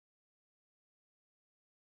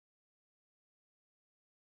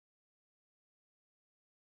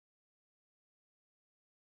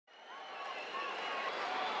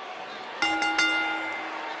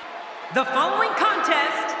The following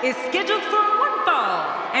contest is scheduled for one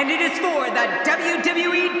fall, and it is for the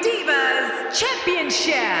WWE Divas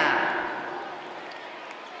Championship.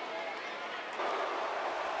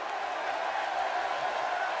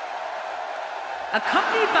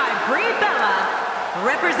 Accompanied by Brie Bella,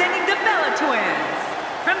 representing the Bella Twins.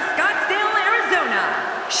 From Scottsdale,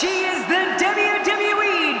 Arizona, she is the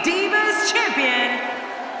WWE Divas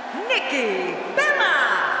Champion, Nikki Bella.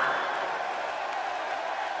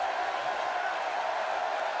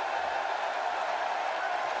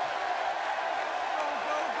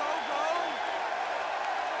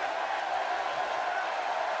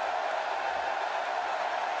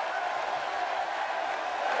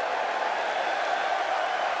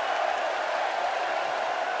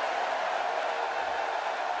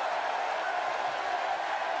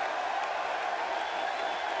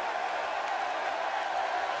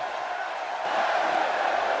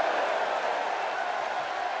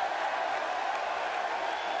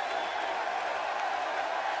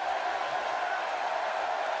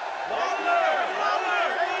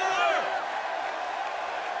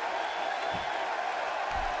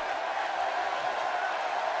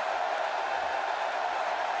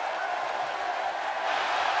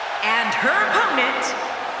 And her opponent,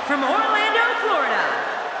 from Orlando, Florida,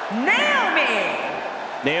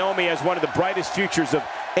 Naomi. Naomi has one of the brightest futures of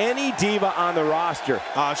any diva on the roster.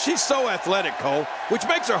 She's so athletic, Cole, which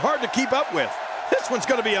makes her hard to keep up with. This one's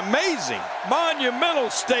going to be amazing.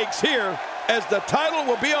 Monumental stakes here, as the title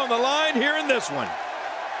will be on the line here in this one.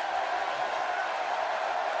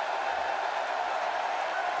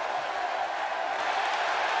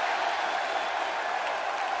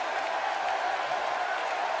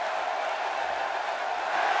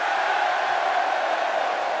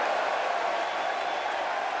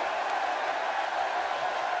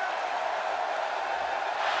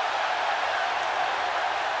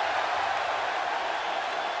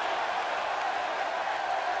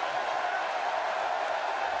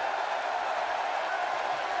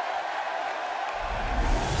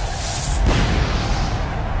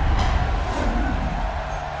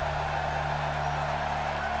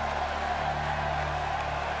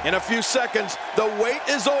 In a few seconds, the wait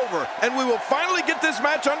is over, and we will finally get this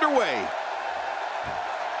match underway.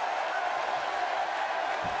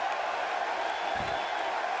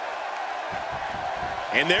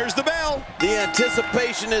 And there's the bell. The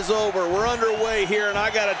anticipation is over. We're underway here, and I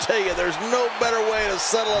got to tell you, there's no better way to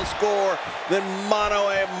settle a score than mano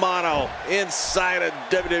a mano inside a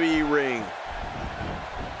WWE ring.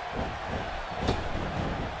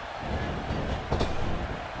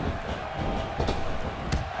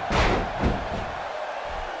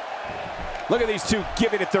 Look at these two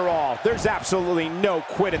giving it their all. There's absolutely no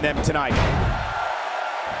quit in them tonight.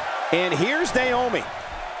 And here's Naomi.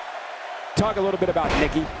 Talk a little bit about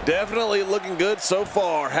Nikki. Definitely looking good so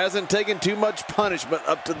far. Hasn't taken too much punishment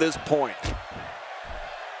up to this point.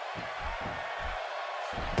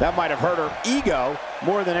 That might have hurt her ego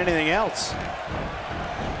more than anything else.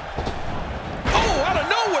 Oh, out of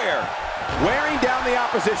nowhere! Wearing down the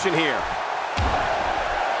opposition here.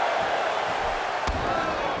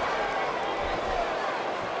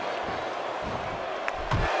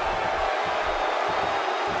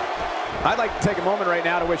 I'd like to take a moment right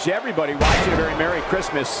now to wish everybody watching a very Merry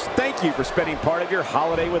Christmas. Thank you for spending part of your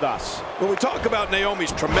holiday with us. When we talk about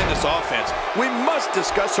Naomi's tremendous offense, we must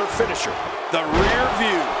discuss her finisher, the rear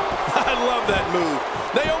view. I love that move.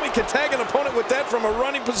 Naomi can tag an opponent with that from a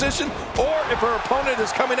running position, or if her opponent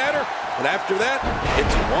is coming at her, and after that,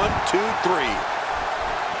 it's 1, 2,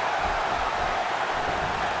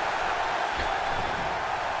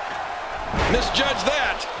 3. Misjudge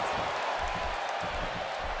that.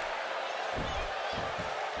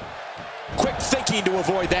 Quick thinking to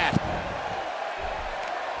avoid that.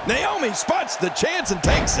 Naomi spots the chance and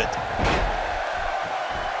takes it.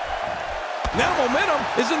 Now momentum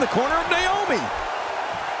is in the corner of Naomi.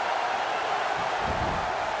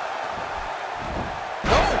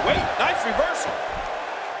 Oh, wait, nice reversal.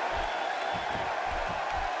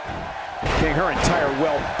 Her entire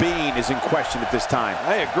well-being is in question at this time.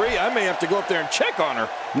 I agree. I may have to go up there and check on her.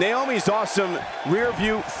 Naomi's awesome rear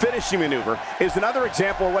view finishing maneuver is another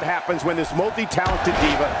example of what happens when this multi-talented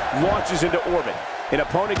diva launches into orbit. An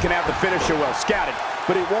opponent can have the finisher well scouted,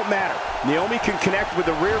 but it won't matter. Naomi can connect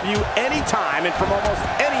with the rear view anytime and from almost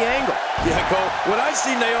any angle. Yeah, Cole, when I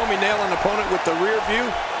see Naomi nail an opponent with the rear view,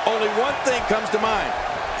 only one thing comes to mind.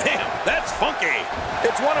 Damn, that's funky.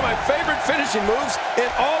 It's one of my favorite finishing moves in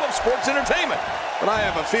all of sports entertainment. But I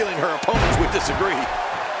have a feeling her opponents would disagree.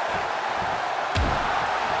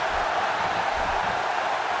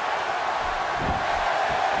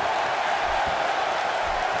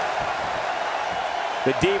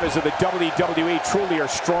 The Divas of the WWE truly are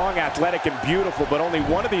strong, athletic, and beautiful, but only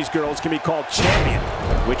one of these girls can be called champion.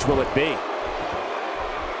 Which will it be?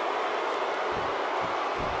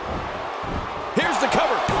 Here's the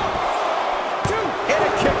cover. And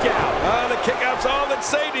a kick out. The kick out's all that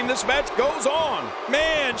saved him. This match goes on.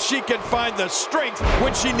 Man, she can find the strength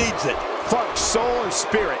when she needs it. Funk, soul, and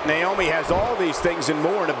spirit. Naomi has all these things and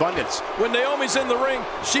more in abundance. When Naomi's in the ring,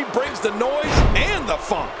 she brings the noise and the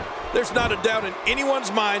funk. There's not a doubt in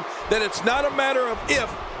anyone's mind that it's not a matter of if,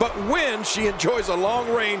 but when she enjoys a long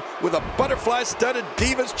reign with a butterfly-studded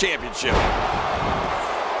Divas Championship.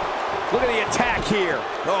 Look at the attack here.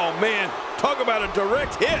 Oh, man, talk about a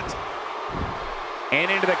direct hit. And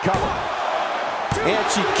into the cover. And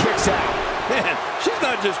she kicks out. Man, she's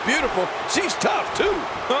not just beautiful, she's tough, too.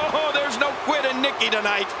 Oh, there's no quit in Nikki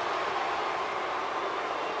tonight.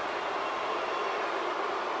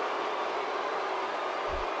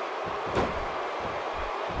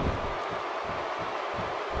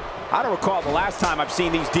 I don't recall the last time I've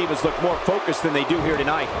seen these Divas look more focused than they do here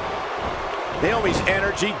tonight. Naomi's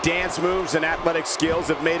energy, dance moves, and athletic skills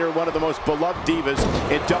have made her one of the most beloved Divas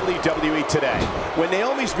in WWE today. When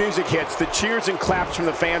Naomi's music hits, the cheers and claps from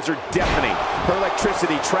the fans are deafening. Her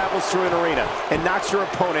electricity travels through an arena and knocks her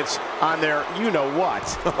opponents on their you-know-what.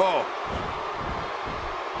 Oh.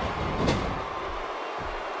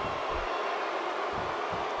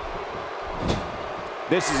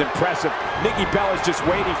 This is impressive. Nikki Bella's just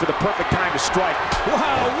waiting for the perfect time to strike.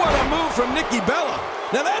 Wow, what a move from Nikki Bella.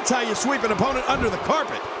 Now that's how you sweep an opponent under the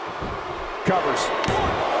carpet. Covers.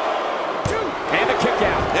 And a kick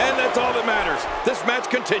out. And that's all that matters. This match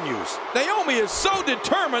continues. Naomi is so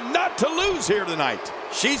determined not to lose here tonight.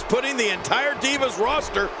 She's putting the entire Divas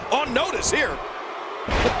roster on notice here.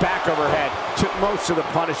 The back of her head took most of the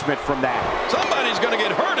punishment from that. Somebody's going to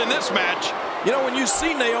get hurt in this match. You know, when you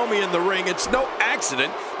see Naomi in the ring, it's no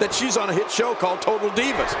accident that she's on a hit show called Total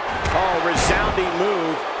Divas. Oh, resounding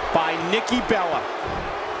move by Nikki Bella.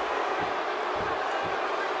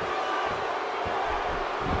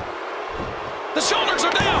 The shoulders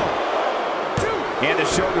are down. And the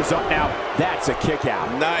shoulders up now. That's a kick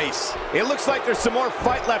out. Nice. It looks like there's some more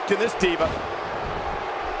fight left in this Diva.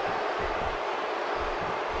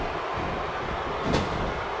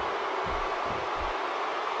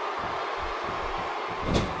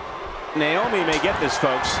 Naomi may get this,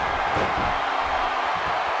 folks.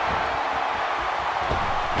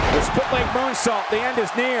 The split leg moonsault, the end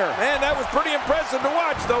is near. Man, that was pretty impressive to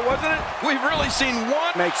watch, though, wasn't it? We've really seen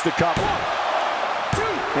one. Makes the cover.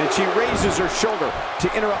 And she raises her shoulder to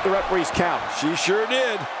interrupt the referee's count. She sure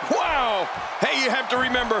did. Wow. Hey, you have to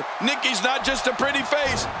remember, Nikki's not just a pretty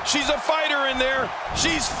face. She's a fighter in there.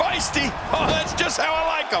 She's feisty. Oh, that's just how I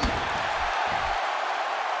like them.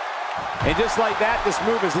 And just like that, this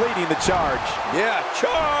move is leading the charge. Yeah,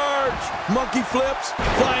 charge! Monkey flips,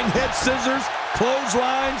 flying head scissors,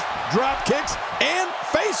 clotheslines, drop kicks, and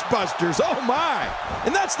face busters. Oh, my.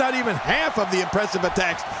 And that's not even half of the impressive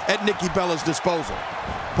attacks at Nikki Bella's disposal.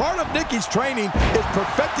 Part of Nikki's training is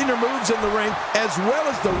perfecting her moves in the ring as well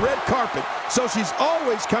as the red carpet, so she's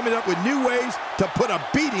always coming up with new ways to put a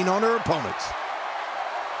beating on her opponents.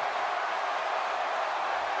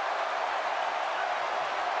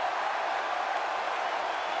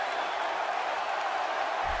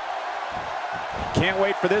 Can't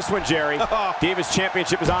wait for this one, Jerry. Divas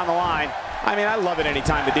Championship is on the line. I mean, I love it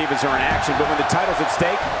anytime the Divas are in action, but when the title's at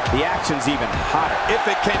stake, the action's even hotter. If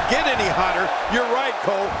it can get any hotter, you're right,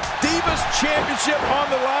 Cole. Divas Championship on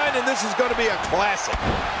the line, and this is going to be a classic.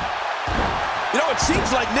 You know, it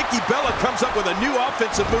seems like Nikki Bella comes up with a new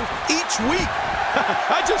offensive move each week.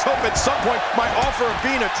 I just hope at some point my offer of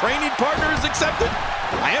being a training partner is accepted.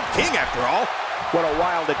 I am king, after all. What a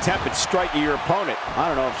wild attempt at striking your opponent. I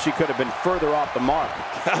don't know if she could have been further off the mark.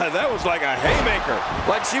 That was like a haymaker,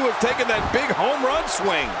 like she was taking that big home run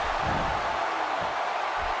swing.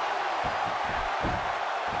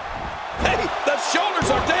 Hey, the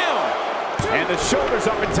shoulders are down. And the shoulders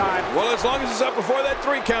up in time. Well, as long as it's up before that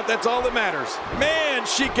 3 count, that's all that matters. Man,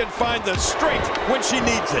 she can find the strength when she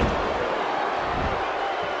needs it.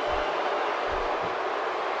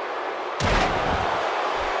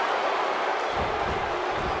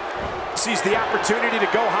 Sees the opportunity to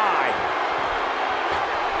go high.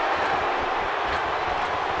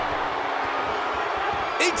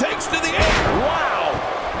 He takes to the air. Wow!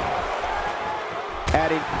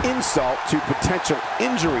 Adding insult to potential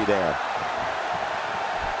injury there.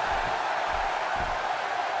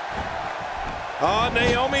 Oh,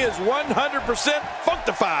 Naomi is 100%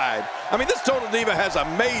 functified. I mean, this Total Diva has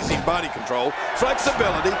amazing body control,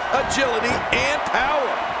 flexibility, agility, and power.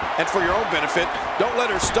 And for your own benefit, don't let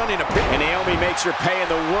her stunning appearance. And Naomi makes her pay in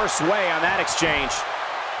the worst way on that exchange.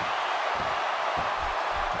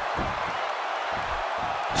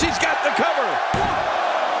 She's got the cover.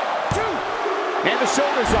 1, 2. And the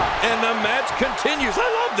shoulders up. And the match continues. I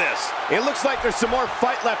love this. It looks like there's some more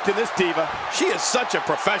fight left in this Diva. She is such a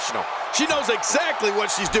professional. She knows exactly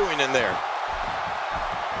what she's doing in there.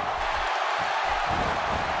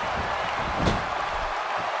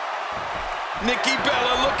 Nikki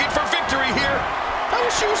Bella looking for victory here. I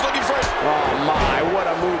wish she was looking for it. Oh my, what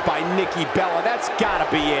a move by Nikki Bella. That's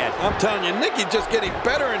gotta be it. I'm telling you, Nikki just getting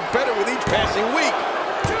better and better with each passing week.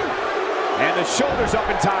 2. And the shoulders up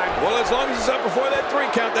in time. Well, as long as it's up before that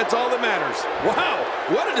 3 count, that's all that matters. Wow,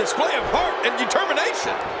 what a display of heart and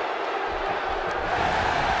determination.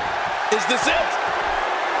 Is this it?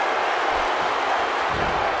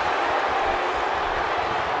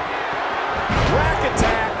 Rack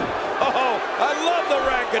attack. Oh, I love the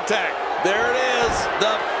rack attack. There it is,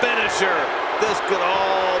 the finisher. This could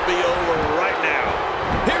all be over right now.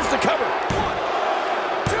 Here's the cover.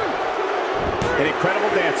 1, 2. An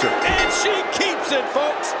incredible dancer. And she keeps it,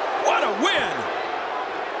 folks. What a win.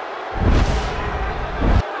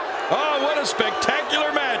 Oh, what a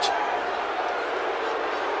spectacular match.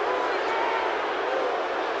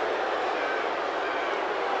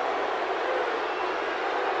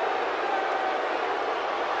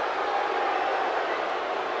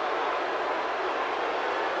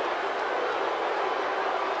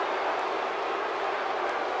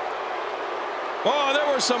 Oh,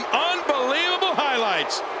 there were some unbelievable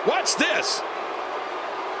highlights. Watch this.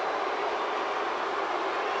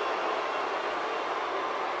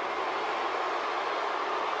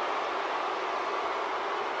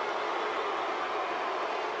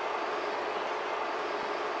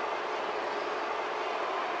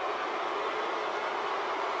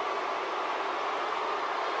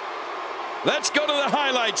 Let's go to the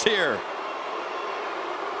highlights here.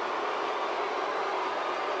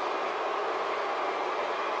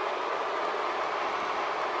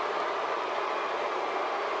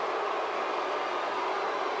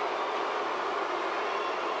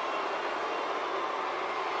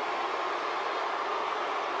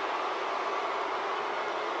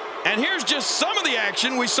 And here's just some of the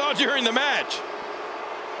action we saw during the match.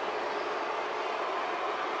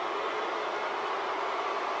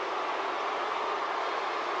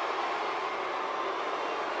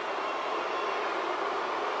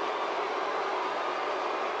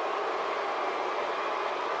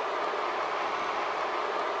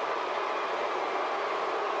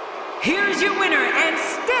 Here's your winner and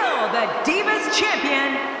still the Divas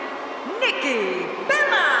champion, Nikki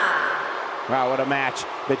Bella. Wow, what a match.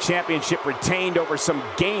 The championship retained over some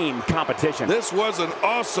game competition. This was an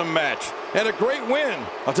awesome match and a great win.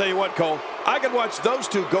 I'll tell you what, Cole, I could watch those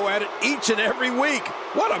two go at it each and every week.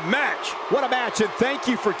 What a match. What a match, and thank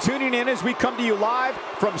you for tuning in as we come to you live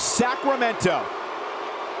from Sacramento.